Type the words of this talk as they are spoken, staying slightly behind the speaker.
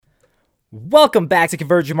Welcome back to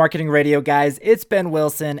Conversion Marketing Radio, guys. It's Ben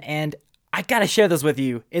Wilson, and I gotta share this with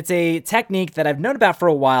you. It's a technique that I've known about for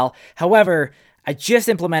a while. However, I just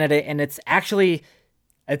implemented it, and it's actually,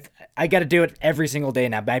 I gotta do it every single day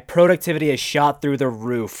now. My productivity has shot through the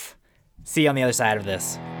roof. See you on the other side of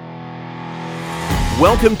this.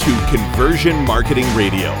 Welcome to Conversion Marketing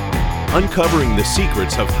Radio, uncovering the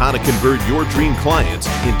secrets of how to convert your dream clients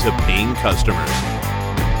into paying customers.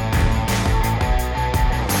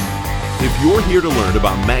 If you're here to learn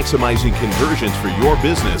about maximizing conversions for your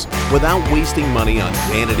business without wasting money on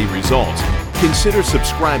vanity results, consider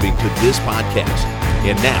subscribing to this podcast.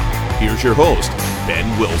 And now, here's your host,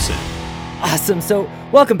 Ben Wilson. Awesome. So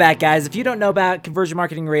welcome back, guys. If you don't know about Conversion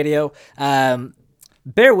Marketing Radio,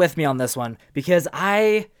 bear with me on this one because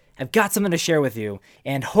I've got something to share with you,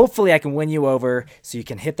 and hopefully I can win you over so you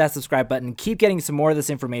can hit that subscribe button and keep getting some more of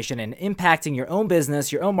this information and impacting your own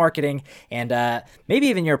business, your own marketing, and maybe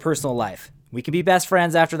even your personal life. We can be best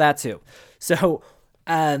friends after that too. So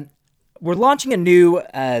we're launching a new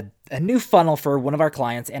funnel for one of our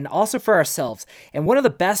clients and also for ourselves. And one of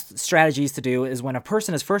the best strategies to do is when a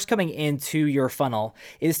person is first coming into your funnel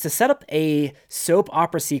is to set up a soap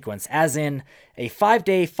opera sequence, as in a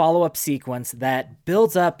 5-day follow-up sequence that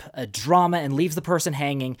builds up a drama and leaves the person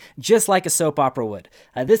hanging just like a soap opera would.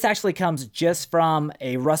 This actually comes just from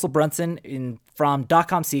a Russell Brunson from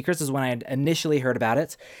 .com Secrets is when I initially heard about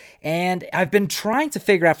it. And I've been trying to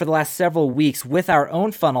figure out for the last several weeks with our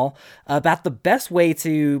own funnel about the best way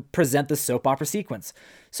to present the soap opera sequence.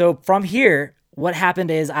 So from here, what happened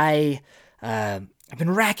is I've been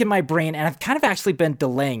racking my brain, and I've kind of actually been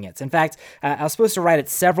delaying it. In fact, I was supposed to write it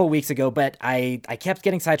several weeks ago, but I kept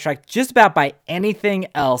getting sidetracked just about by anything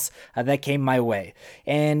else that came my way.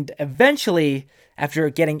 And eventually, after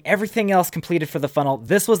getting everything else completed for the funnel,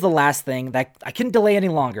 this was the last thing that I couldn't delay any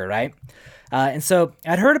longer, right? And so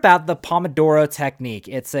I'd heard about the Pomodoro technique.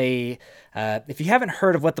 It's if you haven't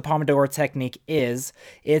heard of what the Pomodoro technique is,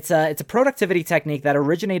 it's a productivity technique that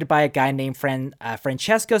originated by a guy named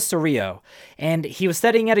Francesco Cirio. And he was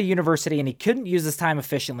studying at a university and he couldn't use his time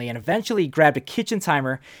efficiently. And eventually he grabbed a kitchen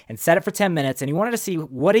timer and set it for 10 minutes. And he wanted to see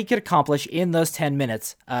what he could accomplish in those 10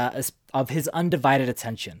 minutes of his undivided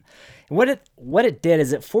attention. And what it did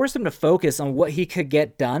is it forced him to focus on what he could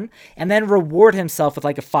get done and then reward himself with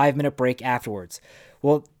like a 5-minute break afterwards.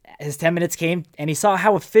 Well, his 10 minutes came and he saw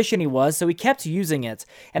how efficient he was, so he kept using it.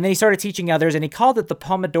 And then he started teaching others, and he called it the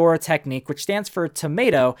Pomodoro technique, which stands for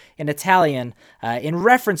tomato in Italian, in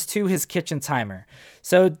reference to his kitchen timer.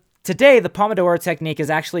 So today, the Pomodoro technique is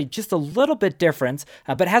actually just a little bit different,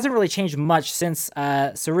 but hasn't really changed much since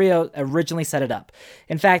Cirio originally set it up.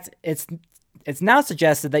 In fact, it's now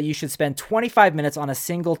suggested that you should spend 25 minutes on a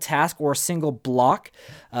single task or a single block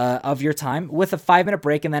of your time with a 5-minute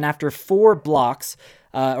break. And then after 4 blocks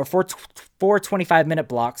or four 25-minute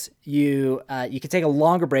blocks, you can take a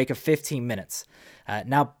longer break of 15 minutes.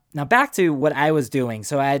 Now back to what I was doing.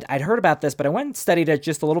 So I'd heard about this, but I went and studied it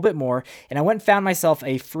just a little bit more. And I went and found myself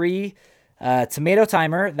a free tomato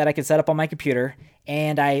timer that I could set up on my computer.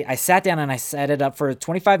 And I sat down and I set it up for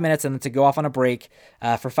 25 minutes and then to go off on a break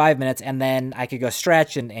for 5 minutes. And then I could go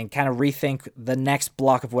stretch and kind of rethink the next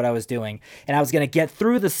block of what I was doing. And I was going to get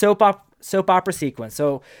through the soap opera sequence.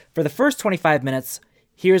 So for the first 25 minutes,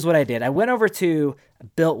 here's what I did. I went over to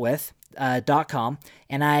builtwith.com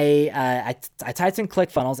and I typed in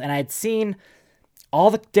ClickFunnels, and I had seen all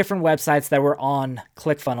the different websites that were on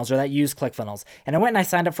ClickFunnels or that use ClickFunnels. And I went and I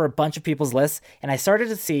signed up for a bunch of people's lists, and I started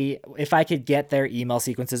to see if I could get their email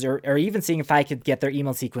sequences or even seeing if I could get their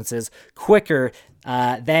email sequences quicker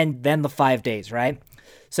than the 5 days, right?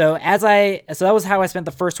 So that was how I spent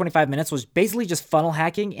the first 25 minutes, was basically just funnel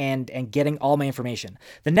hacking and getting all my information.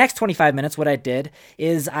 The next 25 minutes, what I did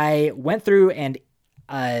is I went through and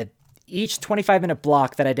each 25-minute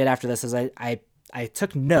block that I did after this is I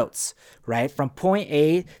took notes, right, from point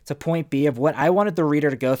A to point B of what I wanted the reader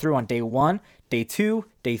to go through on day 1, day 2,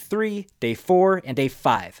 day 3, day 4, and day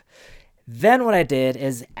 5. Then what I did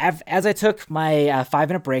is, as I took my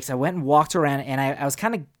 5-minute breaks, I went and walked around, and I was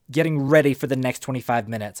kind of getting ready for the next 25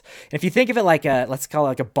 minutes. And if you think of it like let's call it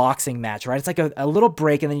like a boxing match, right? It's like a little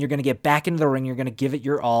break, and then you're going to get back into the ring. You're going to give it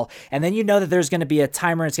your all. And then you know that there's going to be a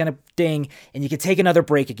timer. It's going to ding, and you can take another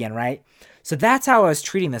break again, right? So that's how I was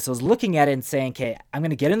treating this. I was looking at it and saying, okay, I'm going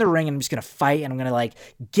to get in the ring and I'm just going to fight, and I'm going to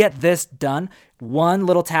get this done one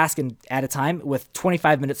little task at a time with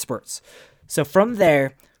 25-minute spurts. So from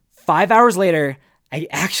there, 5 hours later, I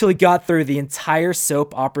actually got through the entire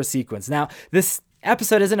soap opera sequence. Now, this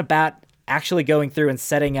episode isn't about actually going through and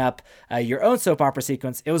setting up your own soap opera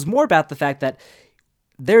sequence. It was more about the fact that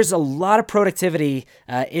there's a lot of productivity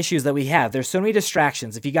issues that we have. There's so many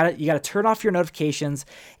distractions. If you got to turn off your notifications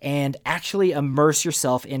and actually immerse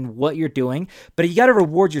yourself in what you're doing, but you got to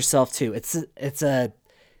reward yourself too.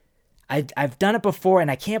 I've done it before,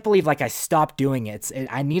 and I can't believe I stopped doing it.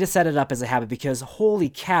 I need to set it up as a habit, because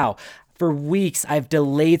holy cow, for weeks I've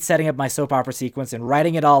delayed setting up my soap opera sequence and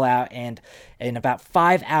writing it all out, and in about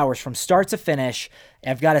 5 hours from start to finish,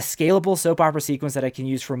 I've got a scalable soap opera sequence that I can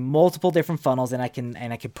use for multiple different funnels, and I can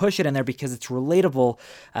push it in there because it's relatable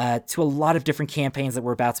to a lot of different campaigns that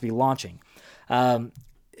we're about to be launching. And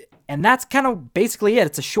that's kind of basically it.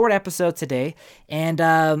 It's a short episode today, and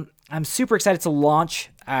I'm super excited to launch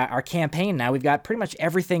our campaign now. We've got pretty much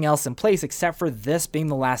everything else in place except for this being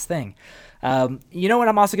the last thing. You know what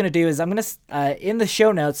I'm also going to do is I'm going to, in the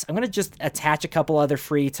show notes, I'm going to just attach a couple other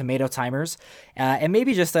free tomato timers and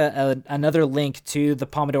maybe just another link to the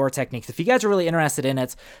Pomodoro techniques. If you guys are really interested in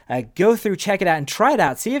it, go through, check it out, and try it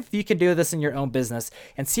out. See if you can do this in your own business,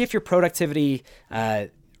 and see if your productivity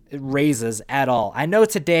raises at all. I know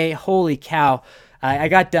today, holy cow, I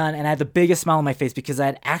got done and I had the biggest smile on my face because I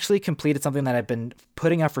had actually completed something that I've been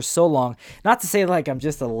putting off for so long. Not to say I'm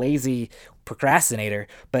just a lazy procrastinator,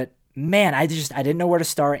 but man, I didn't know where to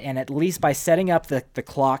start. And at least by setting up the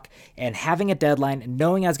clock and having a deadline and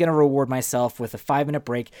knowing I was going to reward myself with a 5-minute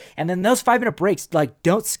break, and then those 5-minute breaks,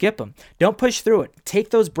 don't skip them. Don't push through it.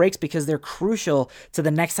 Take those breaks because they're crucial to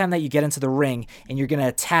the next time that you get into the ring and you're going to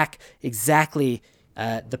attack exactly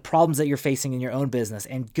the problems that you're facing in your own business,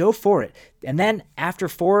 and go for it. And then after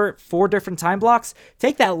four different time blocks,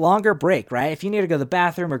 take that longer break, right? If you need to go to the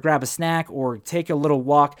bathroom or grab a snack or take a little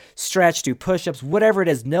walk, stretch, do push-ups, whatever it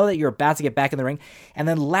is, know that you're about to get back in the ring. And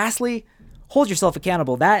then lastly, hold yourself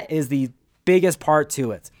accountable. That is the biggest part to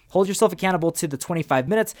it. Hold yourself accountable to the 25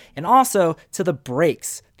 minutes and also to the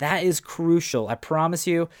breaks. That is crucial. I promise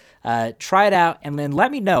you. Try it out and then let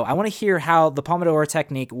me know. I want to hear how the Pomodoro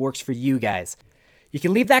technique works for you guys. You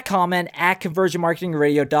can leave that comment at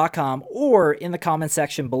conversionmarketingradio.com or in the comment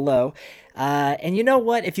section below. And you know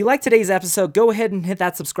what? If you like today's episode, go ahead and hit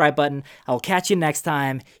that subscribe button. I'll catch you next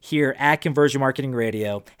time here at Conversion Marketing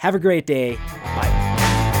Radio. Have a great day. Bye.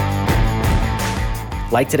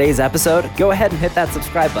 Like today's episode? Go ahead and hit that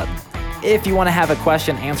subscribe button. If you want to have a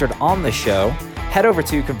question answered on the show, head over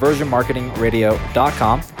to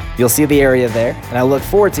conversionmarketingradio.com. You'll see the area there, and I look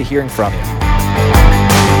forward to hearing from you.